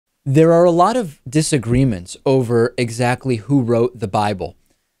there are a lot of disagreements over exactly who wrote the Bible.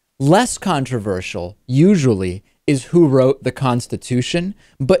 Less controversial, usually, is who wrote the Constitution,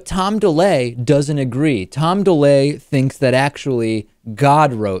 but Tom DeLay doesn't agree. Tom DeLay thinks that actually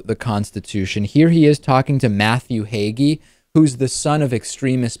God wrote the Constitution. Here he is talking to Matthew Hagee, who's the son of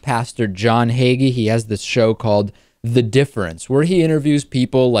extremist pastor John Hagee. He has this show called The Difference, where he interviews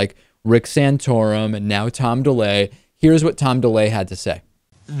people like Rick Santorum and now Tom DeLay. Here's what Tom DeLay had to say.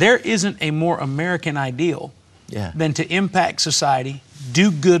 There isn't a more American ideal than to impact society,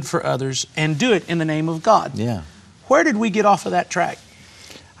 do good for others, and do it in the name of God. Yeah. Where did we get off of that track?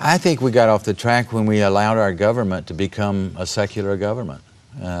 I think we got off the track when we allowed our government to become a secular government.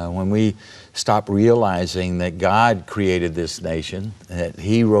 When we stopped realizing that God created this nation, that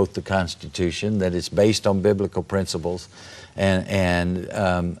He wrote the Constitution, that it's based on biblical principles, and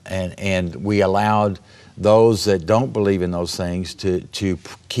we allowed those that don't believe in those things to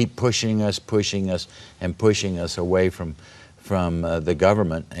keep pushing us away from the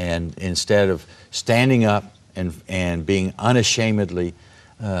government, and instead of standing up and being unashamedly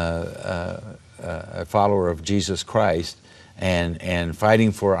a follower of Jesus Christ and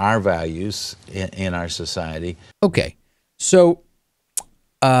fighting for our values in our society. Okay, so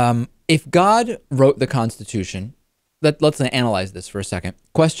if God wrote the Constitution, let's analyze this for a second.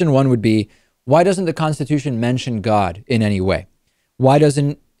 Question one would be, why doesn't the Constitution mention God in any way? Why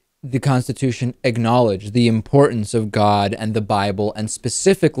doesn't the Constitution acknowledge the importance of God and the Bible, and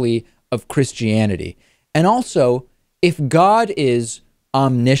specifically of Christianity? And also, if God is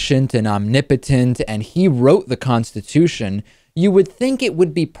omniscient and omnipotent and He wrote the Constitution, you would think it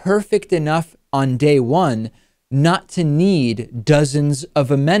would be perfect enough on day one not to need dozens of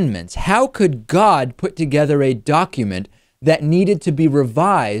amendments. How could God put together a document that needed to be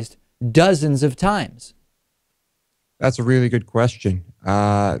revised dozens of times? That's a really good question.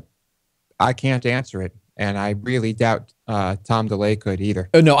 I can't answer it, and I really doubt Tom DeLay could either.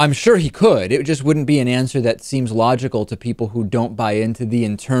 Oh, no, I'm sure he could. It just wouldn't be an answer that seems logical to people who don't buy into the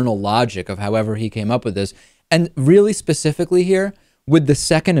internal logic of however he came up with this. And really specifically here, with the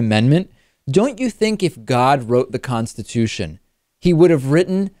Second Amendment, don't you think if God wrote the Constitution, He would have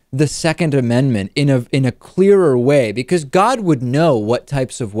written the Second Amendment in a clearer way? Because God would know what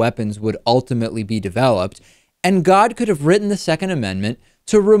types of weapons would ultimately be developed, and God could have written the Second Amendment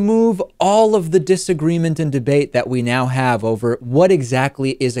to remove all of the disagreement and debate that we now have over what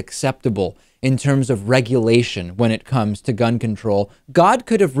exactly is acceptable in terms of regulation when it comes to gun control. God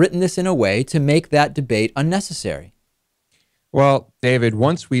could have written this in a way to make that debate unnecessary. Well, David,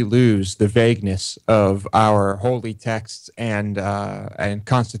 once we lose the vagueness of our holy texts and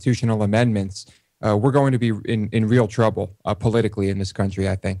constitutional amendments, we're going to be in real trouble politically in this country,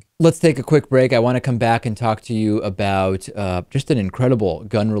 I think. Let's take a quick break. I want to come back and talk to you about just an incredible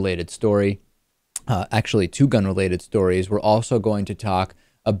gun-related story. Actually, two gun-related stories. We're also going to talk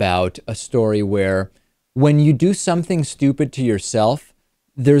about a story where when you do something stupid to yourself,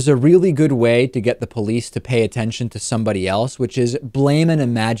 there's a really good way to get the police to pay attention to somebody else, which is blame an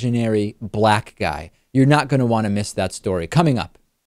imaginary black guy. You're not going to want to miss that story. Coming up.